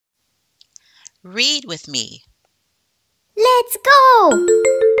Read with me. Let's go!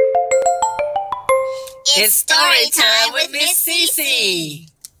 It's story time with Miss Cece.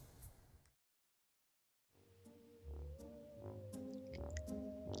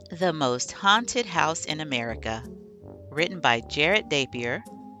 The Most Haunted House in America, written by Jared Dapier,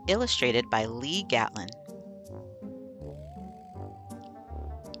 illustrated by Lee Gatlin.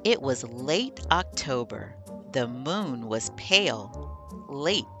 It was late October. The moon was pale,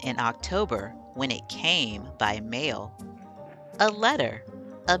 late in October when it came by mail. A letter,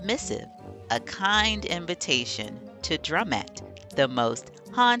 a missive, a kind invitation to drum at the most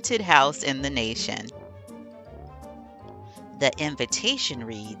haunted house in the nation. The invitation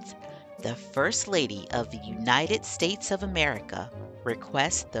reads, "The First Lady of the United States of America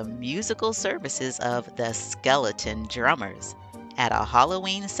requests the musical services of the Skeleton Drummers at a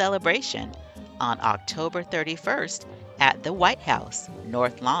Halloween celebration on October 31st at the White House,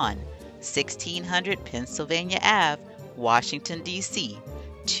 North Lawn, 1600 Pennsylvania Ave, Washington, D.C.,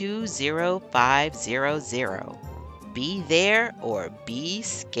 20500. Be there or be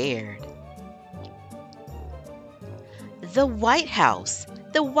scared." The White House!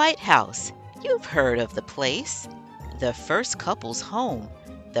 The White House! You've heard of the place. The first couple's home,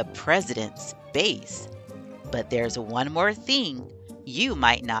 the president's base. But there's one more thing you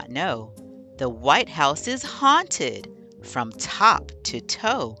might not know. The White House is haunted from top to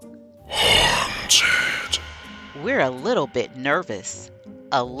toe. Haunted. We're a little bit nervous,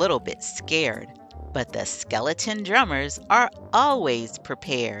 a little bit scared, but the skeleton drummers are always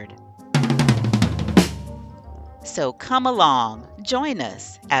prepared. So come along, join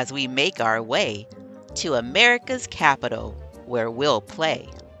us as we make our way to America's capital where we'll play.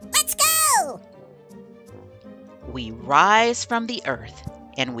 Let's go! We rise from the earth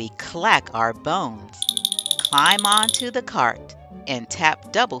and we clack our bones, climb onto the cart and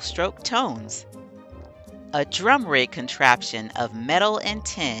tap double-stroke tones. A drum rig contraption of metal and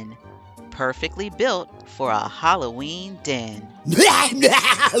tin, perfectly built for a Halloween den.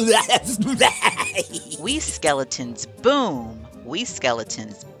 We skeletons boom, we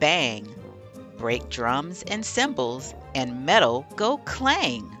skeletons bang, break drums and cymbals, and metal go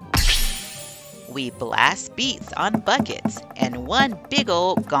clang. We blast beats on buckets and one big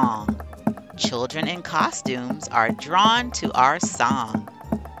old gong. Children in costumes are drawn to our song.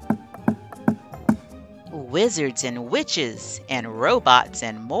 Wizards and witches and robots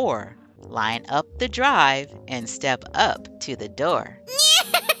and more line up the drive and step up to the door.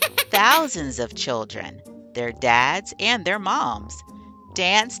 Thousands of children, their dads and their moms,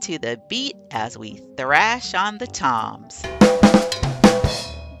 dance to the beat as we thrash on the toms.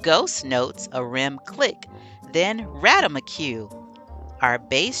 Ghost notes a rim click, then rat-a-ma-cue. Our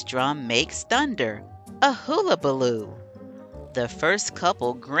bass drum makes thunder, a hula-baloo. The first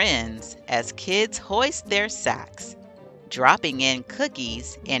couple grins as kids hoist their sacks, dropping in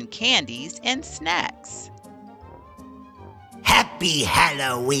cookies and candies and snacks. Happy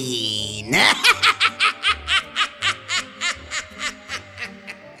Halloween.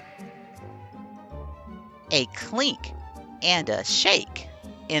 A clink and a shake.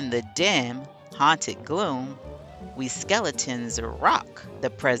 In the dim, haunted gloom, we skeletons rock the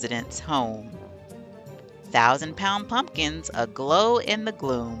president's home. 1,000-pound pumpkins aglow in the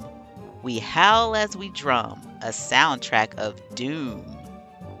gloom. We howl as we drum, a soundtrack of doom.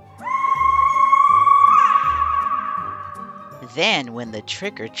 Then, when the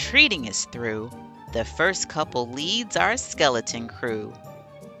trick-or-treating is through, the first couple leads our skeleton crew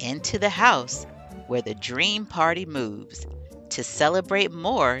into the house where the dream party moves to celebrate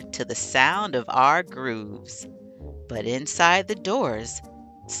more to the sound of our grooves. But inside the doors,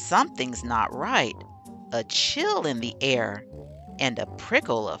 something's not right. A chill in the air and a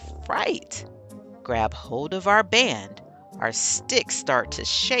prickle of fright. Grab hold of our band, our sticks start to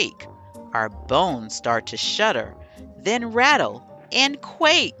shake, our bones start to shudder, then rattle and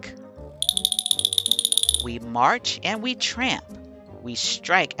quake. We march and we tramp, we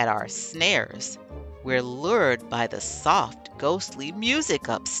strike at our snares. We're lured by the soft, ghostly music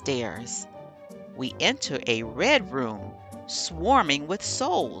upstairs. We enter a red room, swarming with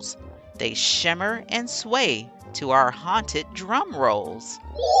souls. They shimmer and sway to our haunted drum rolls.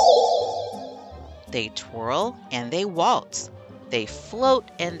 They twirl and they waltz. They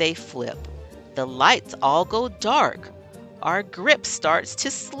float and they flip. The lights all go dark. Our grip starts to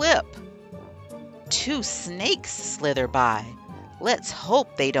slip. 2 snakes slither by. Let's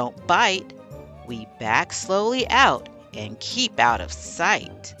hope they don't bite. We back slowly out and keep out of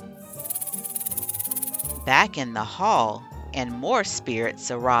sight. Back in the hall, and more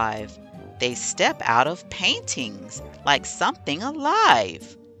spirits arrive. They step out of paintings like something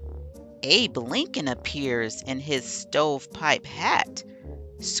alive. Abe Lincoln appears in his stovepipe hat,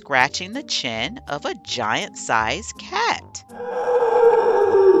 scratching the chin of a giant-sized cat.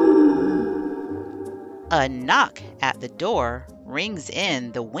 A knock at the door rings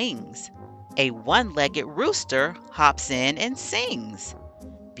in the wings. A one-legged rooster hops in and sings.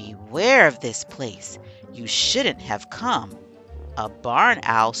 Beware of this place, you shouldn't have come. A barn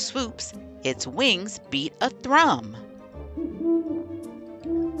owl swoops, its wings beat a thrum.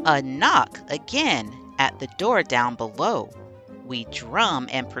 A knock again at the door down below. We drum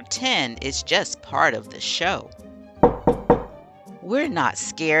and pretend it's just part of the show. We're not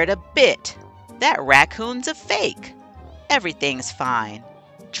scared a bit. That raccoon's a fake. Everything's fine.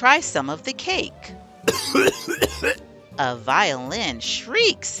 Try some of the cake. A violin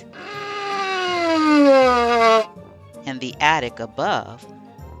shrieks. In the attic above,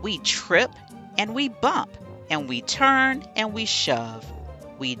 we trip and we bump, and we turn and we shove.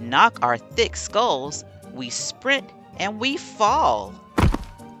 We knock our thick skulls, we sprint and we fall.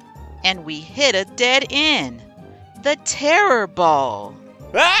 And we hit a dead end, the terror ball.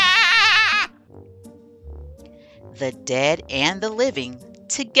 The dead and the living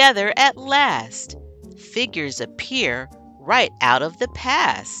together at last. Figures appear right out of the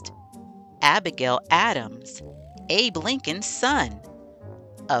past. Abigail Adams, Abe Lincoln's son.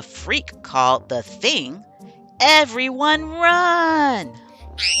 A freak called the Thing. Everyone run!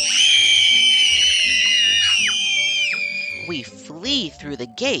 We flee through the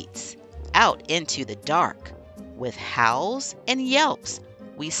gates, out into the dark. With howls and yelps,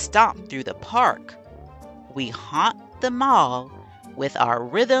 we stomp through the park. We haunt the mall with our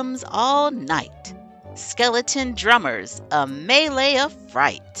rhythms all night. Skeleton drummers, a melee of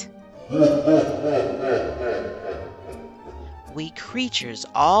fright. We creatures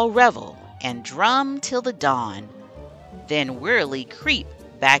all revel and drum till the dawn, then wearily creep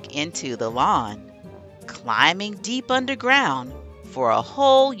back into the lawn, climbing deep underground for a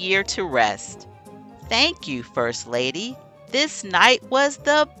whole year to rest. Thank you, First Lady. This night was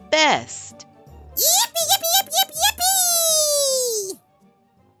the best.